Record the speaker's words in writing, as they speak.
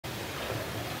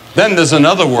Then there's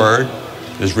another word.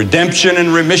 There's redemption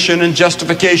and remission and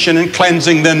justification and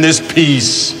cleansing. Then there's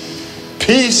peace.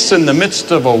 Peace in the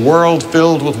midst of a world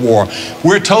filled with war.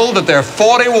 We're told that there are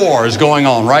 40 wars going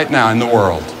on right now in the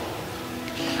world.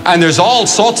 And there's all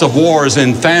sorts of wars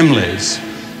in families.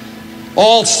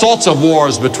 All sorts of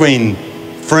wars between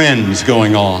friends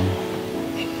going on.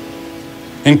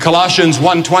 In Colossians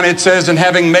 1:20 it says, "And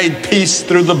having made peace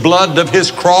through the blood of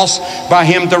his cross, by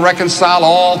him to reconcile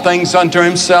all things unto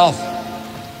himself."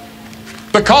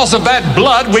 Because of that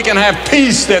blood, we can have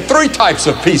peace. There are three types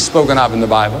of peace spoken of in the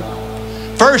Bible.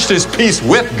 First is peace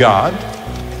with God.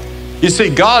 You see,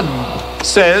 God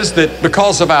says that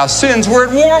because of our sins, we're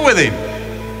at war with him.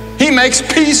 He makes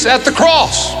peace at the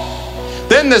cross.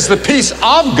 Then there's the peace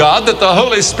of God that the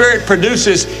Holy Spirit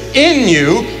produces in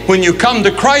you. When you come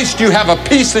to Christ, you have a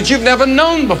peace that you've never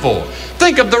known before.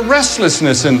 Think of the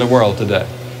restlessness in the world today.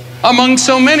 Among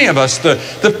so many of us,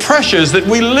 the pressures that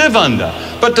we live under.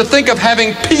 But to think of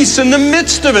having peace in the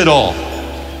midst of it all.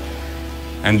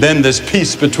 And then there's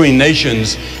peace between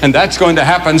nations. And that's going to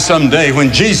happen someday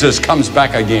when Jesus comes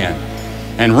back again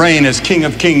and reign as King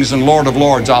of Kings and Lord of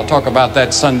Lords. I'll talk about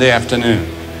that Sunday afternoon.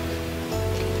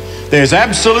 There's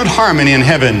absolute harmony in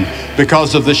heaven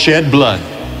because of the shed blood.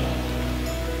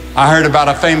 I heard about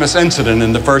a famous incident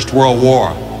in the First World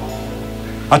War.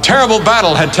 A terrible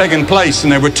battle had taken place,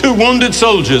 and there were two wounded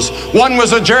soldiers. One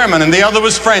was a German and the other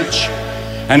was French.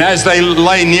 And as they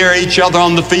lay near each other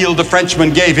on the field, the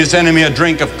Frenchman gave his enemy a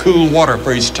drink of cool water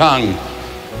for his tongue.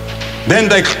 Then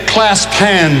they clasped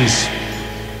hands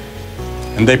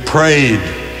and they prayed.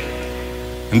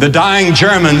 And the dying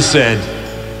German said,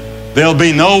 "There'll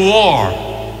be no war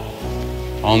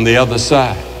on the other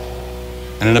side."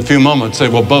 And in a few moments, they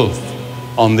were both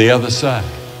on the other side.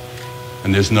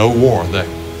 And there's no war there.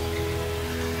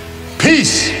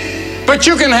 Peace. But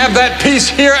you can have that peace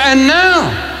here and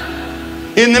now.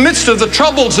 In the midst of the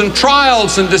troubles and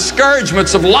trials and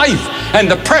discouragements of life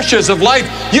and the pressures of life,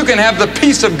 you can have the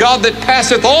peace of God that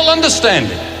passeth all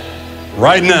understanding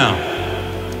right now.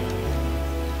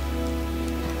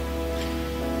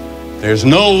 There's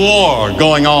no war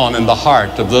going on in the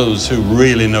heart of those who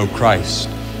really know Christ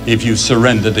if you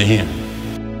surrender to him.